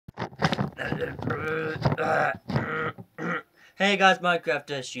Hey guys, Minecraft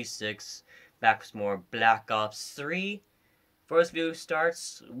SG6 back with more Black Ops 3. Before this video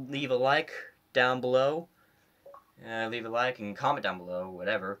starts, leave a like down below. Leave a like and comment down below,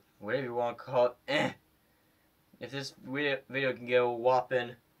 whatever you want to call it. If this video can get a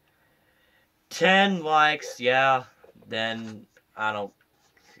whopping 10 likes, yeah, then I don't.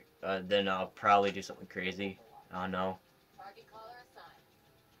 Then I'll probably do something crazy. I don't know.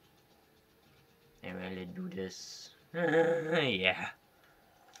 I'm ready to do this. Yeah.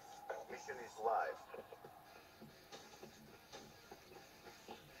 Mission is live.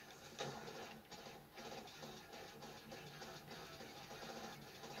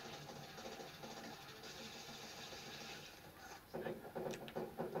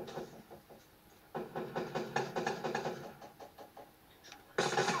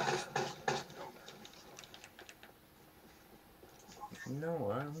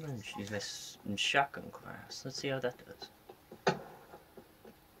 No, I'm gonna use this shotgun class. Let's see how that does.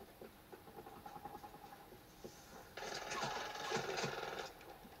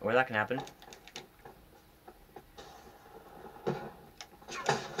 Or that can happen.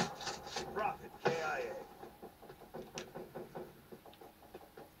 Profit KIA.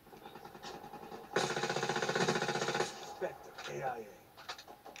 Spectre KIA.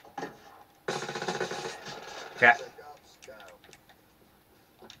 Crap.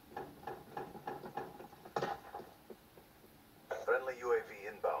 Friendly UAV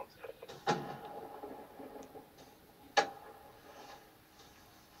inbound.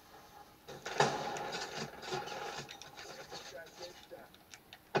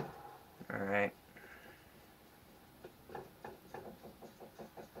 Alright.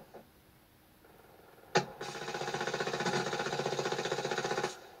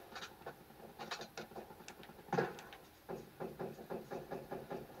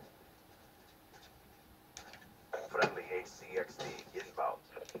 Friendly HCXD inbound.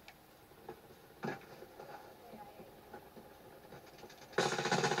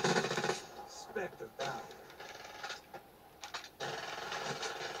 Spectre down.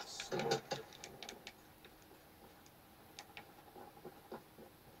 Smoke.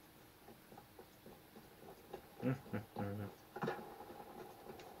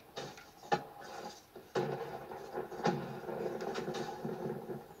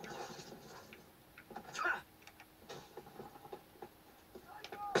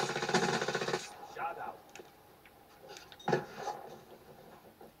 Shot out.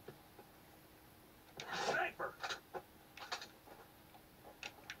 Sniper.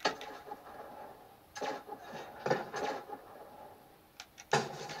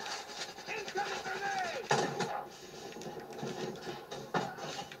 Incoming grenade.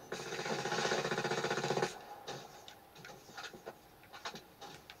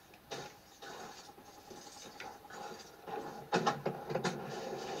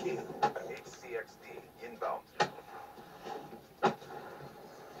 Kill. HCXD inbound.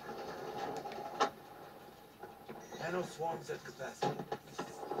 Nano swarms at capacity.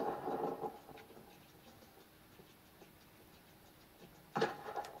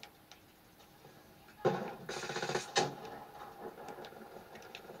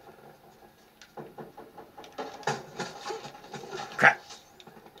 Crap.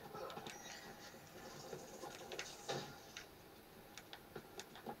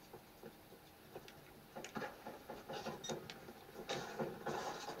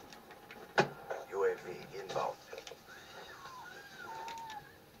 UAV inbound.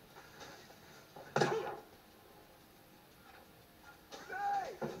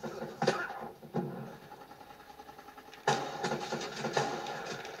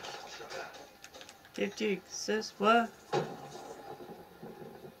 Dipty says what?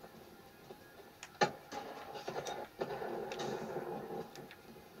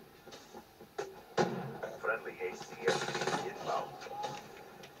 Friendly HCXD inbound.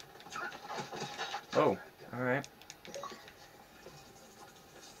 Oh, alright.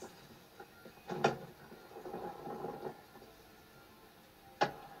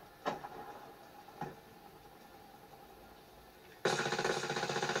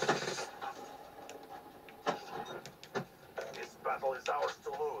 This battle is ours to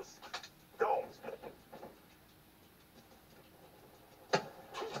lose. Don't.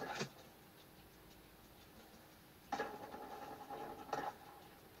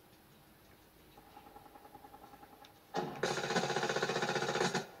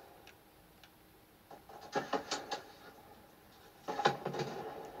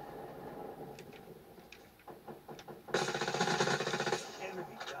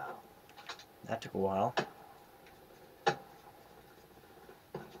 Enemy down. That took a while.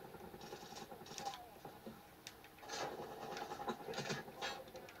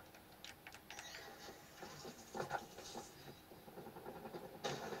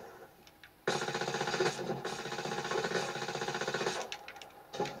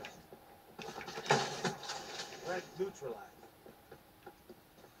 Neutralized.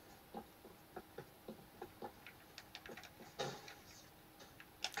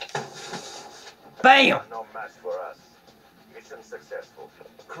 BAM! No match for us. Mission successful.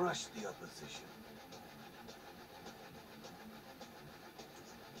 Crush the opposition.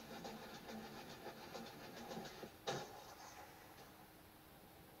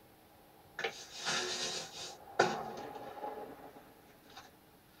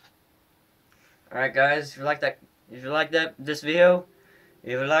 Alright guys, if you like this video,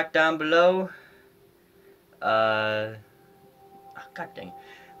 leave a like down below. God dang it.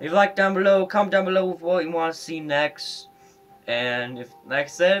 Leave a like down below, comment down below with what you want to see next. And if, like I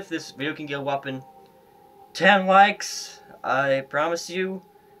said, if this video can get a whopping 10 likes, I promise you,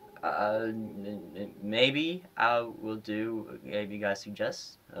 maybe I will do, maybe you guys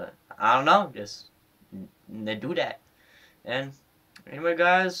suggest, I don't know, just do that. And anyway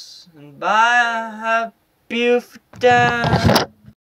guys, bye, have a beautiful day.